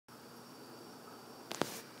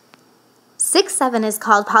6-7 is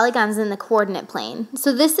called polygons in the coordinate plane.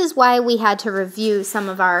 So this is why we had to review some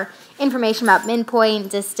of our information about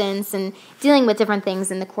midpoint, distance, and dealing with different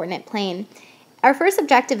things in the coordinate plane. Our first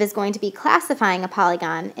objective is going to be classifying a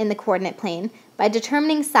polygon in the coordinate plane by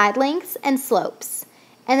determining side lengths and slopes.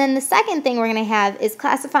 And then the second thing we're going to have is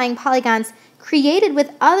classifying polygons created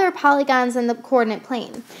with other polygons in the coordinate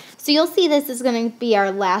plane. So you'll see this is going to be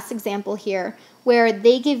our last example here, where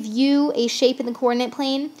they give you a shape in the coordinate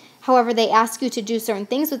plane. However, they ask you to do certain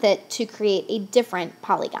things with it to create a different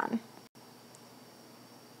polygon.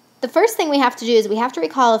 The first thing we have to do is we have to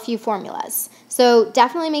recall a few formulas. So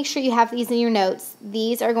definitely make sure you have these in your notes.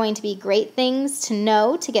 These are going to be great things to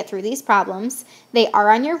know to get through these problems. They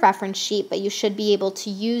are on your reference sheet, but you should be able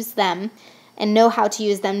to use them and know how to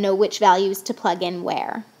use them, know which values to plug in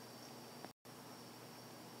where.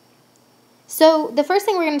 So the first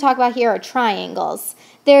thing we're going to talk about here are triangles.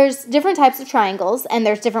 There's different types of triangles, and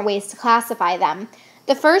there's different ways to classify them.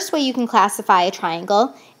 The first way you can classify a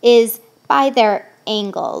triangle is by their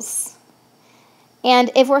angles.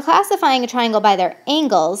 And if we're classifying a triangle by their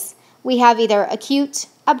angles, we have either acute,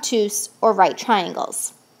 obtuse, or right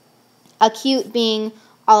triangles. Acute being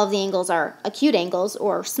all of the angles are acute angles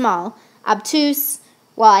or small. Obtuse,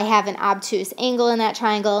 well, I have an obtuse angle in that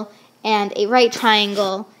triangle, and a right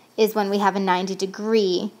triangle is when we have a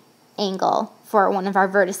 90-degree angle for one of our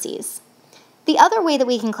vertices. The other way that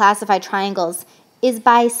we can classify triangles is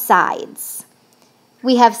by sides.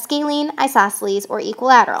 We have scalene, isosceles, or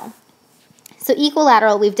equilateral. So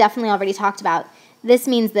equilateral we've definitely already talked about. This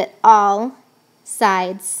means that all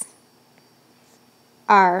sides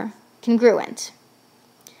are congruent.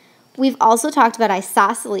 We've also talked about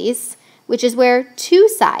isosceles, which is where two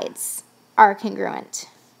sides are congruent.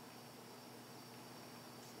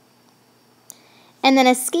 And then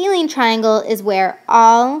a scalene triangle is where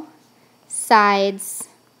all sides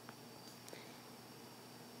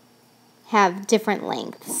have different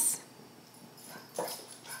lengths.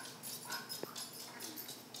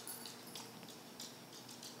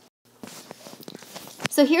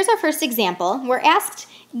 So here's our first example. We're asked,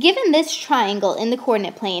 given this triangle in the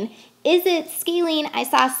coordinate plane, is it scalene,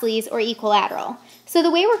 isosceles, or equilateral? So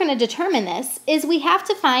the way we're going to determine this is we have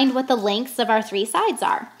to find what the lengths of our three sides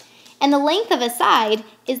are. And the length of a side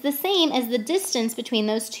is the same as the distance between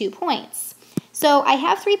those 2 points. So I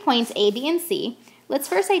have 3 points, A, B, and C. Let's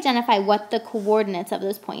first identify what the coordinates of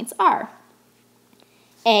those points are.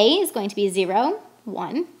 A is going to be 0,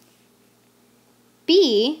 1.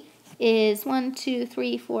 B is 1, 2,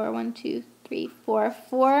 3, 4, 1, 2, 3, 4,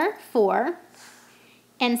 4, 4.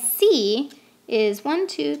 And C is 1,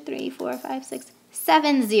 2, 3, 4, 5, 6,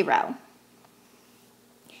 7, 0.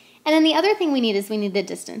 And then the other thing we need is we need the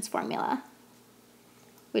distance formula,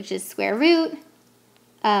 which is square root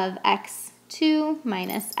of x2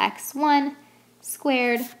 minus x1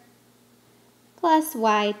 squared plus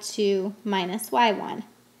y2 minus y1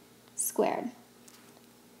 squared.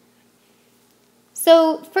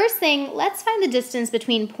 So first thing, let's find the distance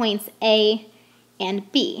between points A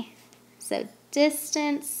and B. So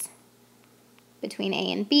distance between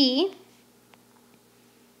A and B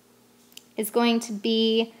is going to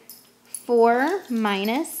be 4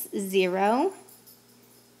 minus 0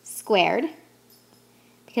 squared,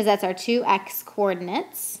 because that's our 2x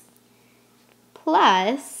coordinates,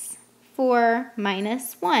 plus 4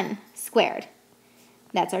 minus 1 squared.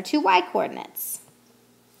 That's our 2y coordinates.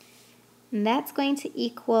 And that's going to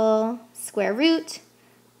equal square root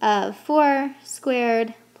of 4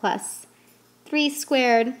 squared plus 3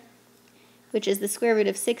 squared, which is the square root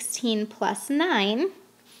of 16 plus 9,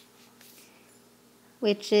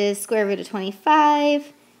 which is square root of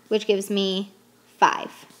 25, which gives me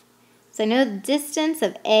 5. So I know the distance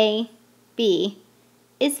of A, B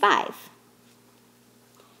is 5.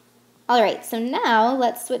 All right, so now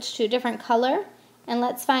let's switch to a different color, and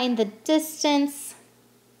let's find the distance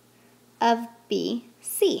of B,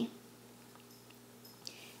 C.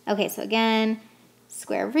 Okay, so again,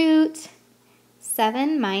 square root,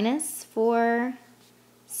 7 minus 4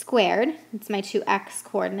 squared, it's my 2x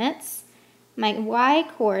coordinates. My y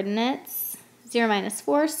coordinates, 0 minus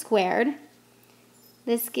 4 squared.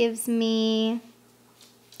 This gives me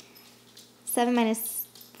 7 minus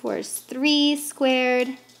 4 is 3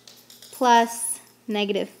 squared plus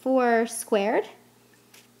negative 4 squared.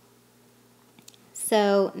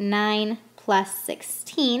 So 9 plus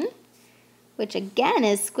 16, which again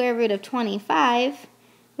is square root of 25,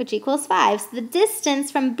 which equals 5. So the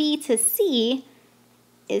distance from B to C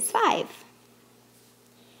is 5.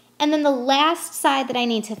 And then the last side that I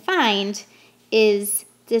need to find is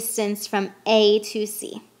distance from A to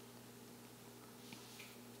C.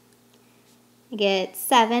 I get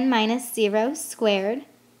 7 minus 0 squared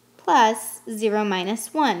plus 0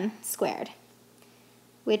 minus 1 squared,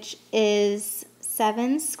 which is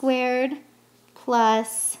 7 squared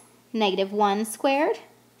plus negative 1 squared,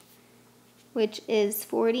 which is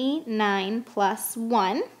 49 plus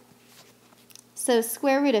 1. So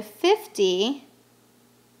square root of 50,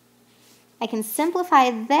 I can simplify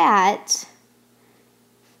that.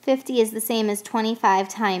 50 is the same as 25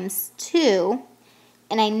 times 2,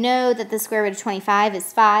 and I know that the square root of 25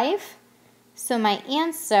 is 5, so my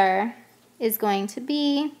answer is going to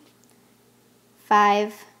be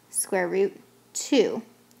 5 square root 2,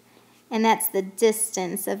 and that's the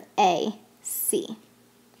distance of AC.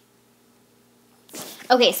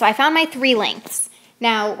 Okay, so I found my 3 lengths.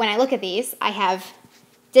 Now, when I look at these, I have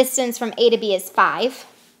distance from A to B is 5,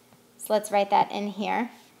 so let's write that in here.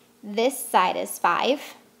 This side is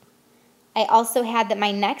 5. I also had that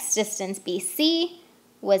my next distance, BC,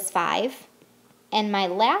 was 5, and my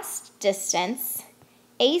last distance,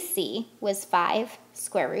 AC, was 5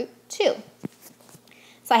 square root 2.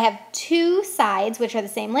 So I have 2 sides which are the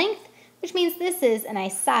same length, which means this is an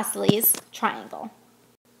isosceles triangle.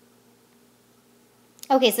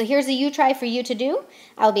 Okay, so here's a you try for you to do.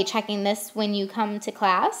 I'll be checking this when you come to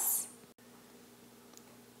class.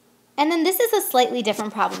 And then this is a slightly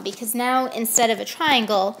different problem because now instead of a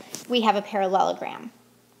triangle, we have a parallelogram.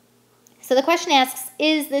 So the question asks,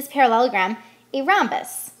 is this parallelogram a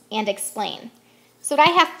rhombus? And explain. So what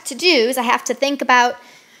I have to do is I have to think about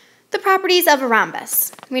the properties of a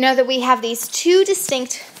rhombus. We know that we have these 2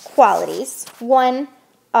 distinct qualities. 1,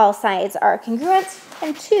 all sides are congruent,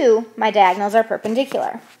 and 2, my diagonals are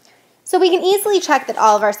perpendicular. So we can easily check that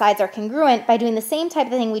all of our sides are congruent by doing the same type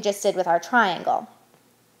of thing we just did with our triangle.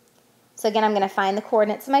 So again, I'm going to find the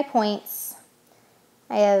coordinates of my points.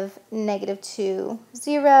 I have -2,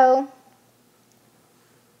 0,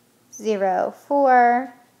 0,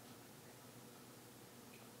 4,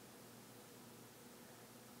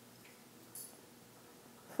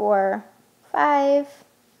 4, 5,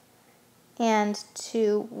 and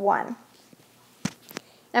 2, 1.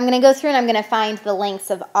 I'm going to go through and I'm going to find the lengths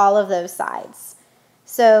of all of those sides.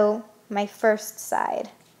 So my first side,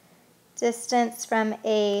 distance from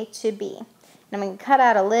A to B. And I'm going to cut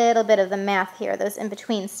out a little bit of the math here, those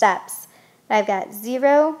in-between steps. I've got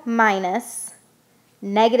 0 minus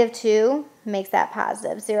 -2 makes that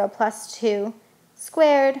positive. 0 plus 2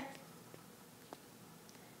 squared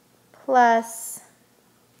plus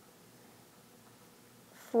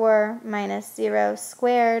 4 minus 0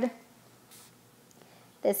 squared.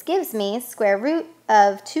 This gives me square root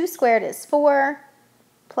of 2 squared is 4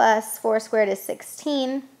 plus 4 squared is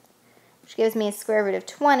 16, which gives me a square root of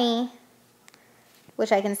 20,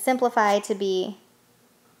 which I can simplify to be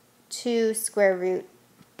 2 square root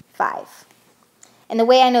 5. And the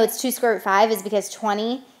way I know it's 2 square root 5 is because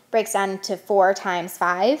 20 breaks down to 4 times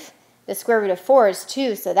 5. The square root of 4 is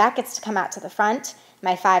 2, so that gets to come out to the front.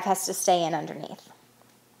 My 5 has to stay in underneath.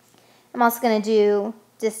 I'm also going to do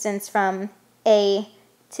distance from A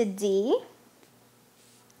to D.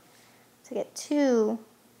 So get 2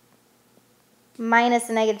 minus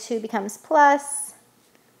a -2 becomes plus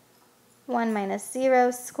 1 minus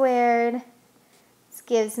 0 squared. This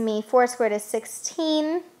gives me 4 squared is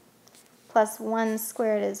 16 plus 1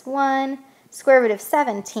 squared is 1. Square root of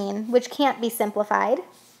 17, which can't be simplified.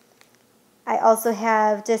 I also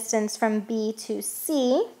have distance from B to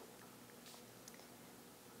C.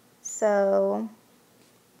 So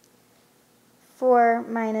 4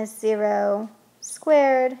 minus 0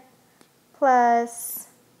 squared plus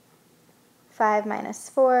 5 minus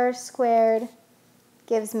 4 squared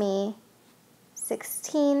gives me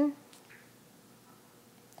 16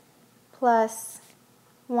 plus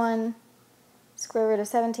 1 square root of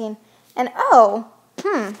 17. And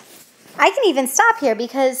I can even stop here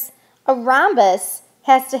because a rhombus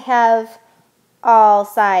has to have all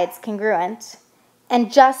sides congruent.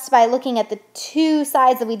 And just by looking at the 2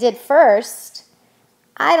 sides that we did first,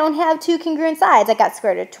 I don't have 2 congruent sides. I got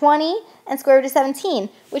square root of 20 and square root of 17,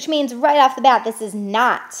 which means right off the bat this is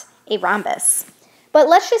not a rhombus. But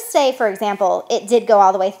let's just say, for example, it did go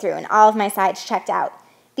all the way through and all of my sides checked out.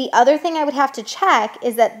 The other thing I would have to check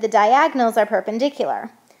is that the diagonals are perpendicular.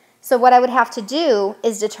 So what I would have to do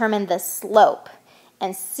is determine the slope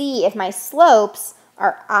and see if my slopes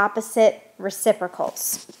are opposite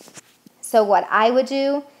reciprocals. So what I would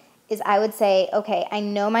do is I would say, okay, I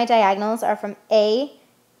know my diagonals are from A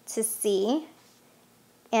to C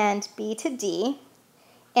and B to D,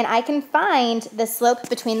 and I can find the slope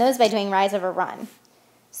between those by doing rise over run.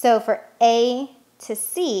 So for A to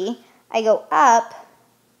C, I go up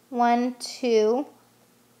 1, 2,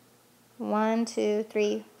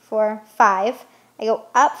 3, 4, 5. I go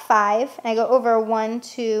up 5, and I go over 1,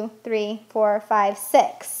 2, 3, 4, 5,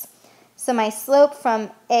 6. So my slope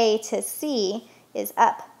from A to C is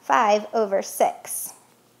up 5 over 6.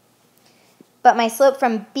 But my slope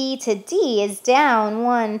from B to D is down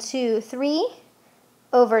 1, 2, 3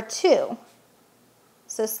 over 2.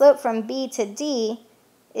 So slope from B to D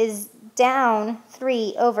is down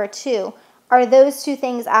 3 over 2. Are those two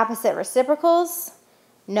things opposite reciprocals?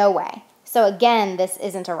 No way. So again, this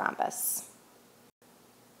isn't a rhombus.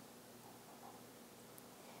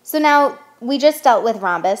 So now we just dealt with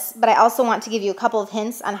rhombus, but I also want to give you a couple of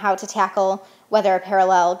hints on how to tackle whether a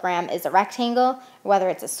parallelogram is a rectangle or whether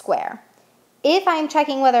it's a square. If I'm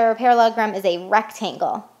checking whether a parallelogram is a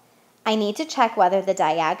rectangle, I need to check whether the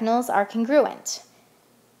diagonals are congruent.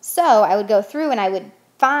 So I would go through and I would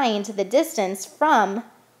find the distance from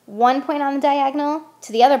one point on the diagonal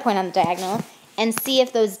to the other point on the diagonal and see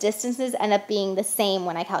if those distances end up being the same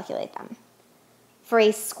when I calculate them. For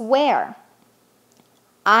a square,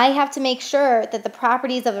 I have to make sure that the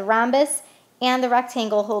properties of the rhombus and the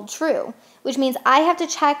rectangle hold true, which means I have to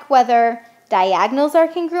check whether diagonals are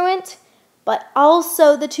congruent, but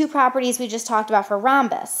also the two properties we just talked about for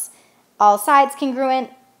rhombus. All sides congruent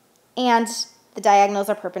and the diagonals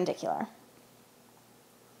are perpendicular.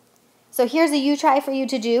 So here's a U-try for you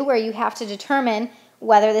to do where you have to determine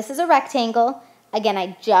whether this is a rectangle. Again,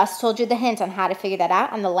 I just told you the hint on how to figure that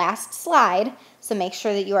out on the last slide, so make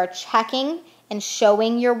sure that you are checking and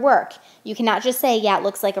showing your work. You cannot just say, yeah, it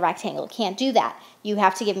looks like a rectangle. Can't do that. You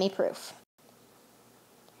have to give me proof.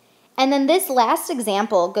 And then this last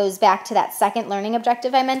example goes back to that second learning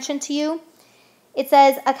objective I mentioned to you. It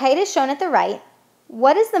says, a kite is shown at the right.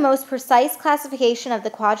 What is the most precise classification of the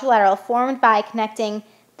quadrilateral formed by connecting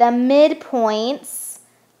the midpoints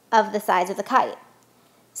of the sides of the kite?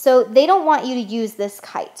 So they don't want you to use this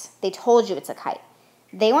kite. They told you it's a kite.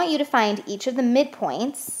 They want you to find each of the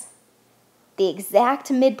midpoints, the exact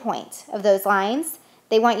midpoint of those lines.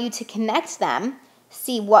 They want you to connect them,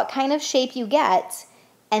 see what kind of shape you get,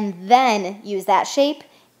 and then use that shape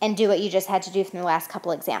and do what you just had to do from the last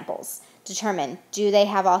couple examples. Determine, do they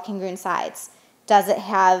have all congruent sides? Does it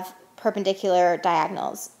have perpendicular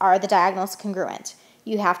diagonals? Are the diagonals congruent?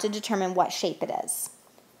 You have to determine what shape it is.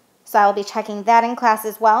 So I will be checking that in class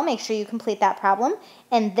as well. Make sure you complete that problem.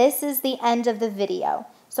 And this is the end of the video.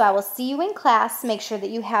 So I will see you in class. Make sure that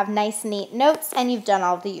you have nice, neat notes and you've done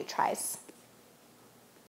all of the U-tries.